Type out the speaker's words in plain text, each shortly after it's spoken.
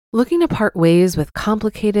Looking to part ways with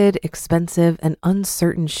complicated, expensive, and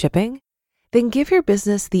uncertain shipping? Then give your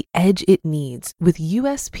business the edge it needs with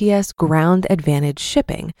USPS Ground Advantage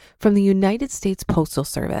shipping from the United States Postal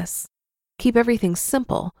Service. Keep everything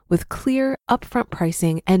simple with clear, upfront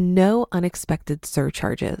pricing and no unexpected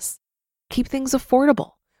surcharges. Keep things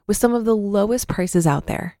affordable with some of the lowest prices out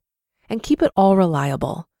there. And keep it all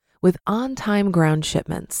reliable with on-time ground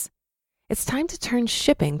shipments. It's time to turn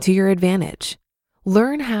shipping to your advantage.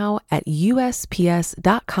 Learn how at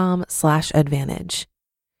USPS.com/advantage.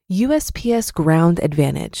 USPS Ground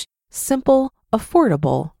Advantage. Simple,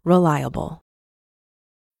 affordable, reliable.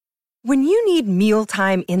 When you need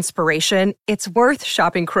mealtime inspiration, it's worth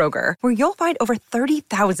shopping Kroger, where you'll find over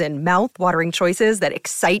 30,000 mouth-watering choices that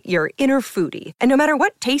excite your inner foodie. And no matter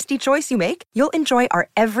what tasty choice you make, you'll enjoy our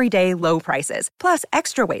everyday low prices, plus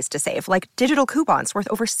extra ways to save, like digital coupons worth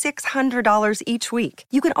over $600 each week.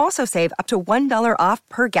 You can also save up to $1 off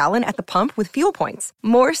per gallon at the pump with fuel points.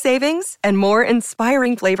 More savings and more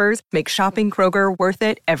inspiring flavors make shopping Kroger worth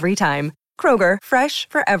it every time. Kroger, fresh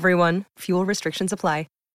for everyone. Fuel restrictions apply.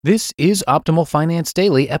 This is Optimal Finance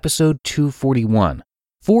Daily, episode 241.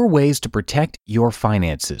 4 Ways to Protect Your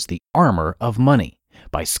Finances, The Armor of Money,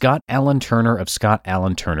 by Scott Alan Turner of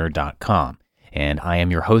ScottAlanTurner.com. And I am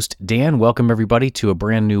your host, Dan. Welcome, everybody, to a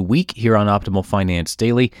brand new week here on Optimal Finance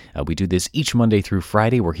Daily. We do this each Monday through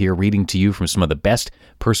Friday. We're here reading to you from some of the best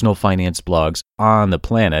personal finance blogs on the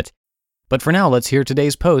planet. But for now, let's hear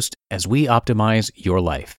today's post as we optimize your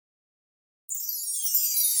life.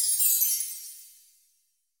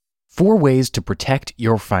 4 Ways to Protect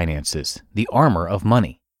Your Finances, The Armor of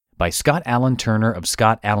Money, by Scott Alan Turner of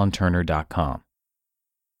ScottAlanTurner.com.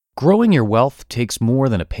 Growing your wealth takes more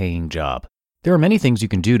than a paying job. There are many things you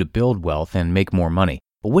can do to build wealth and make more money,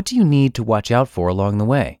 but what do you need to watch out for along the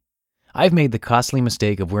way? I've made the costly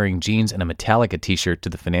mistake of wearing jeans and a Metallica t-shirt to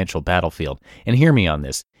the financial battlefield, and hear me on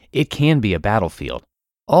this, it can be a battlefield.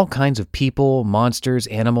 All kinds of people, monsters,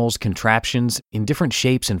 animals, contraptions, in different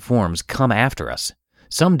shapes and forms come after us.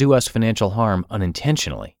 Some do us financial harm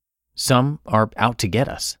unintentionally. Some are out to get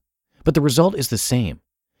us. But the result is the same.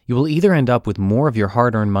 You will either end up with more of your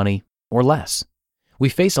hard-earned money or less. We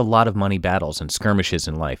face a lot of money battles and skirmishes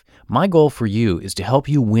in life. My goal for you is to help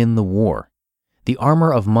you win the war. The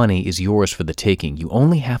armor of money is yours for the taking. You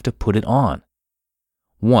only have to put it on.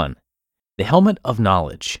 1. The helmet of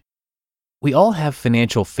knowledge. We all have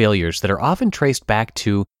financial failures that are often traced back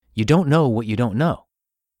to you don't know what you don't know.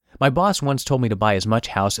 My boss once told me to buy as much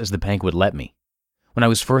house as the bank would let me. When I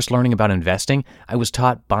was first learning about investing, I was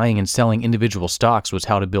taught buying and selling individual stocks was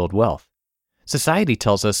how to build wealth. Society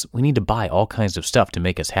tells us we need to buy all kinds of stuff to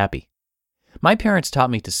make us happy. My parents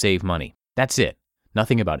taught me to save money. That's it.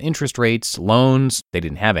 Nothing about interest rates, loans, they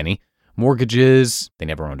didn't have any, mortgages, they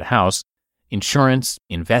never owned a house, insurance,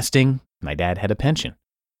 investing, my dad had a pension,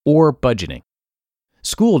 or budgeting.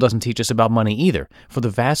 School doesn't teach us about money either. For the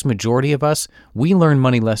vast majority of us, we learn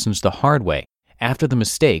money lessons the hard way, after the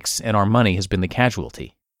mistakes and our money has been the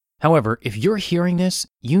casualty. However, if you're hearing this,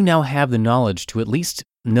 you now have the knowledge to at least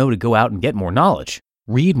know to go out and get more knowledge.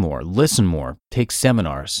 Read more, listen more, take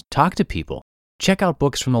seminars, talk to people, check out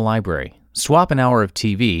books from the library, swap an hour of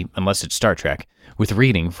TV, unless it's Star Trek, with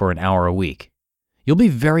reading for an hour a week. You'll be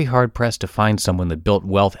very hard-pressed to find someone that built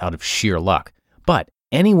wealth out of sheer luck, but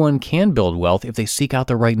anyone can build wealth if they seek out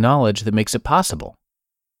the right knowledge that makes it possible.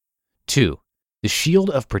 2. The shield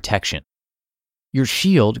of protection. Your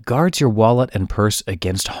shield guards your wallet and purse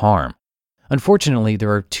against harm. Unfortunately,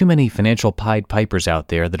 there are too many financial Pied Pipers out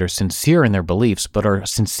there that are sincere in their beliefs but are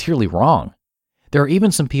sincerely wrong. There are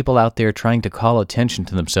even some people out there trying to call attention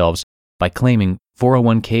to themselves by claiming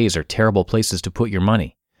 401ks are terrible places to put your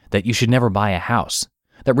money, that you should never buy a house,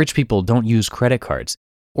 that rich people don't use credit cards,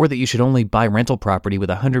 or that you should only buy rental property with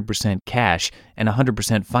 100% cash and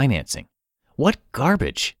 100% financing. What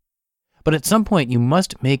garbage! But at some point, you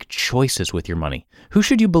must make choices with your money. Who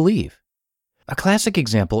should you believe? A classic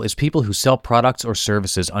example is people who sell products or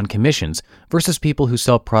services on commissions versus people who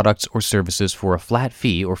sell products or services for a flat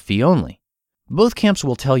fee or fee only. Both camps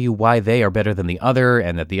will tell you why they are better than the other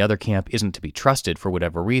and that the other camp isn't to be trusted for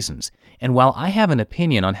whatever reasons. And while I have an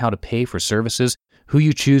opinion on how to pay for services, who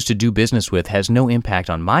you choose to do business with has no impact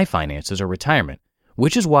on my finances or retirement,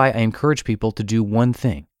 which is why I encourage people to do one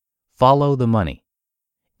thing: follow the money.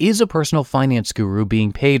 Is a personal finance guru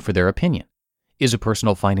being paid for their opinion? Is a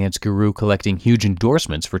personal finance guru collecting huge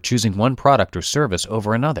endorsements for choosing one product or service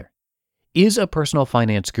over another? Is a personal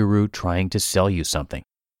finance guru trying to sell you something?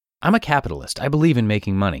 I'm a capitalist. I believe in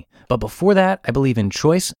making money. But before that, I believe in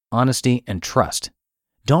choice, honesty, and trust.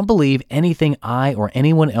 Don't believe anything I or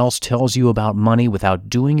anyone else tells you about money without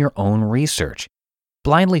doing your own research.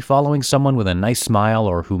 Blindly following someone with a nice smile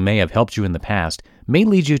or who may have helped you in the past may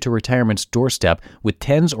lead you to retirement's doorstep with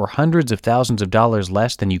tens or hundreds of thousands of dollars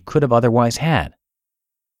less than you could have otherwise had.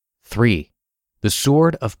 3. The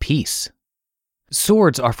sword of peace.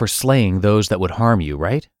 Swords are for slaying those that would harm you,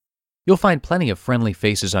 right? You'll find plenty of friendly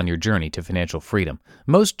faces on your journey to financial freedom.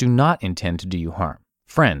 Most do not intend to do you harm.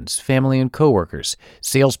 Friends, family and coworkers,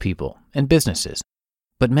 salespeople, and businesses.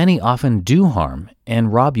 But many often do harm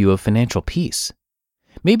and rob you of financial peace.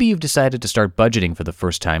 Maybe you've decided to start budgeting for the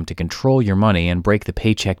first time to control your money and break the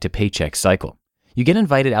paycheck-to-paycheck cycle. You get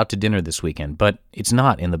invited out to dinner this weekend, but it's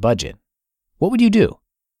not in the budget. What would you do?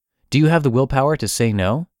 Do you have the willpower to say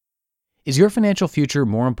no? Is your financial future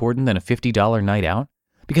more important than a $50 night out?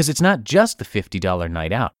 Because it's not just the $50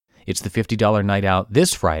 night out. It's the $50 night out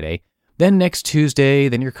this Friday, then next Tuesday,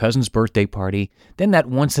 then your cousin's birthday party, then that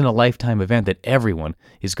once-in-a-lifetime event that everyone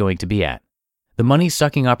is going to be at. The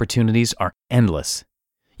money-sucking opportunities are endless.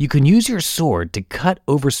 You can use your sword to cut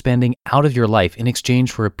overspending out of your life in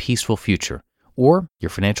exchange for a peaceful future, or your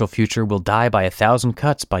financial future will die by 1,000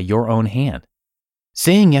 cuts by your own hand.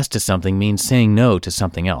 Saying yes to something means saying no to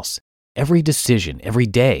something else. Every decision, every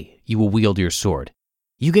day, you will wield your sword.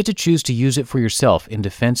 You get to choose to use it for yourself in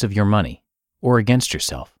defense of your money, or against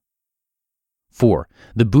yourself. 4.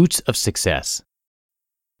 The boots of success.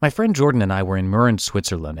 My friend Jordan and I were in Mürren,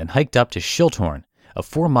 Switzerland, and hiked up to Schilthorn, a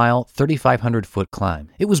 4-mile, 3,500-foot climb.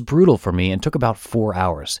 It was brutal for me and took about 4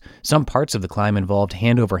 hours. Some parts of the climb involved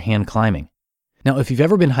hand-over-hand climbing. Now, if you've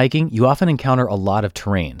ever been hiking, you often encounter a lot of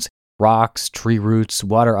terrains: rocks, tree roots,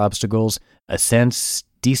 water obstacles, ascents,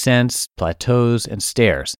 descents, plateaus, and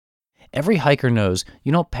stairs. Every hiker knows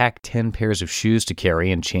you don't pack 10 pairs of shoes to carry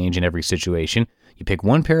and change in every situation. You pick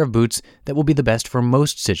one pair of boots that will be the best for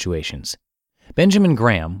most situations. Benjamin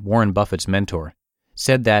Graham, Warren Buffett's mentor,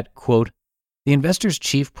 said that, quote, "The investor's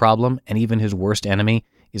chief problem and even his worst enemy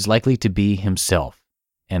is likely to be himself,"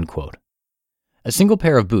 end quote. A single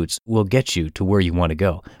pair of boots will get you to where you want to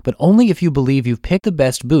go, but only if you believe you've picked the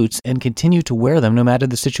best boots and continue to wear them no matter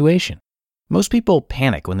the situation. Most people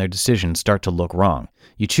panic when their decisions start to look wrong.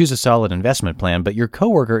 You choose a solid investment plan, but your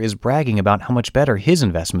coworker is bragging about how much better his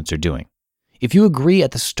investments are doing. If you agree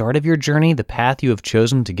at the start of your journey the path you have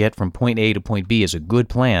chosen to get from point A to point B is a good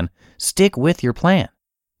plan, stick with your plan.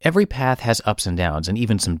 Every path has ups and downs and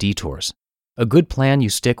even some detours. A good plan you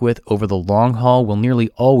stick with over the long haul will nearly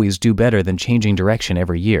always do better than changing direction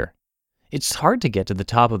every year. It's hard to get to the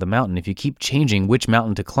top of the mountain if you keep changing which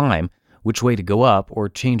mountain to climb, which way to go up, or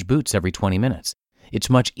change boots every 20 minutes. It's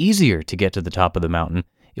much easier to get to the top of the mountain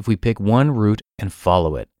if we pick one route and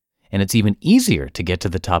follow it. And it's even easier to get to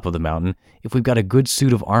the top of the mountain if we've got a good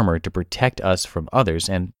suit of armor to protect us from others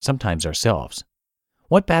and sometimes ourselves.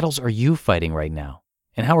 What battles are you fighting right now?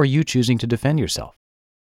 And how are you choosing to defend yourself?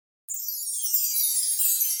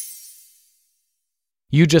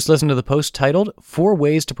 You just listened to the post titled 4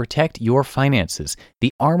 Ways to Protect Your Finances,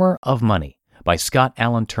 The Armor of Money by Scott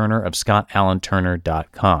Alan Turner of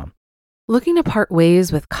ScottAlanTurner.com. Looking to part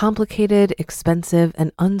ways with complicated, expensive,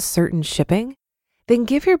 and uncertain shipping? Then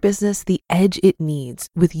give your business the edge it needs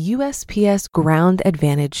with USPS Ground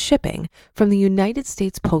Advantage shipping from the United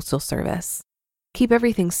States Postal Service. Keep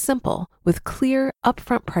everything simple with clear,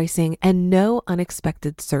 upfront pricing and no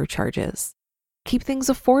unexpected surcharges. Keep things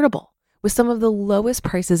affordable with some of the lowest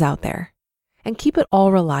prices out there. And keep it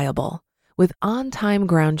all reliable with on-time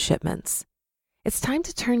ground shipments. It's time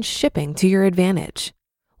to turn shipping to your advantage.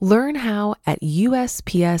 Learn how at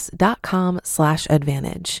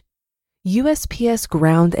USPS.com/advantage. USPS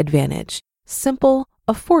Ground Advantage. Simple,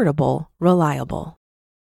 affordable, reliable.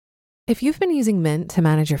 If you've been using Mint to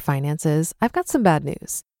manage your finances, I've got some bad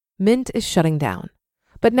news. Mint is shutting down.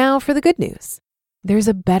 But now for the good news. There's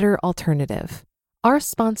a better alternative. Our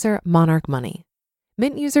sponsor, Monarch Money.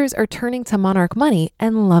 Mint users are turning to Monarch Money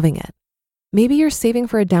and loving it. Maybe you're saving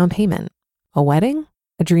for a down payment, a wedding,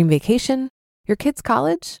 a dream vacation, your kid's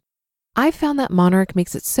college. I've found that Monarch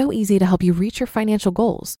makes it so easy to help you reach your financial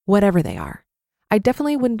goals, whatever they are. I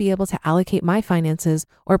definitely wouldn't be able to allocate my finances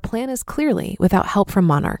or plan as clearly without help from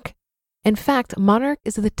Monarch. In fact, Monarch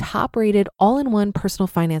is the top-rated all-in-one personal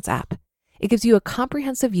finance app. It gives you a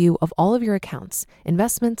comprehensive view of all of your accounts,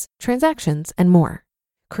 investments, transactions, and more.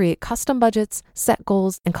 Create custom budgets, set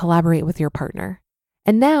goals, and collaborate with your partner.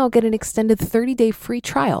 And now get an extended 30-day free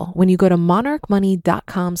trial when you go to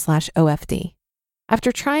monarchmoney.com/OFD.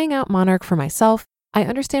 After trying out Monarch for myself, I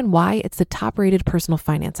understand why it's the top-rated personal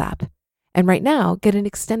finance app. And right now, get an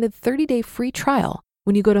extended 30-day free trial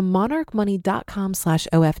when you go to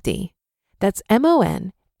monarchmoney.com/OFD. That's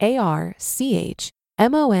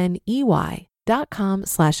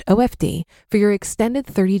MONARCHMONEY.com/OFD for your extended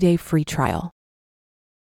 30-day free trial.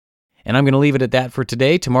 And I'm going to leave it at that for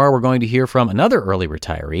today. Tomorrow we're going to hear from another early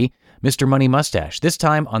retiree, Mr. Money Mustache, this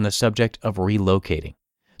time on the subject of relocating.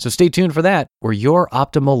 So stay tuned for that, where your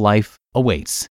optimal life awaits.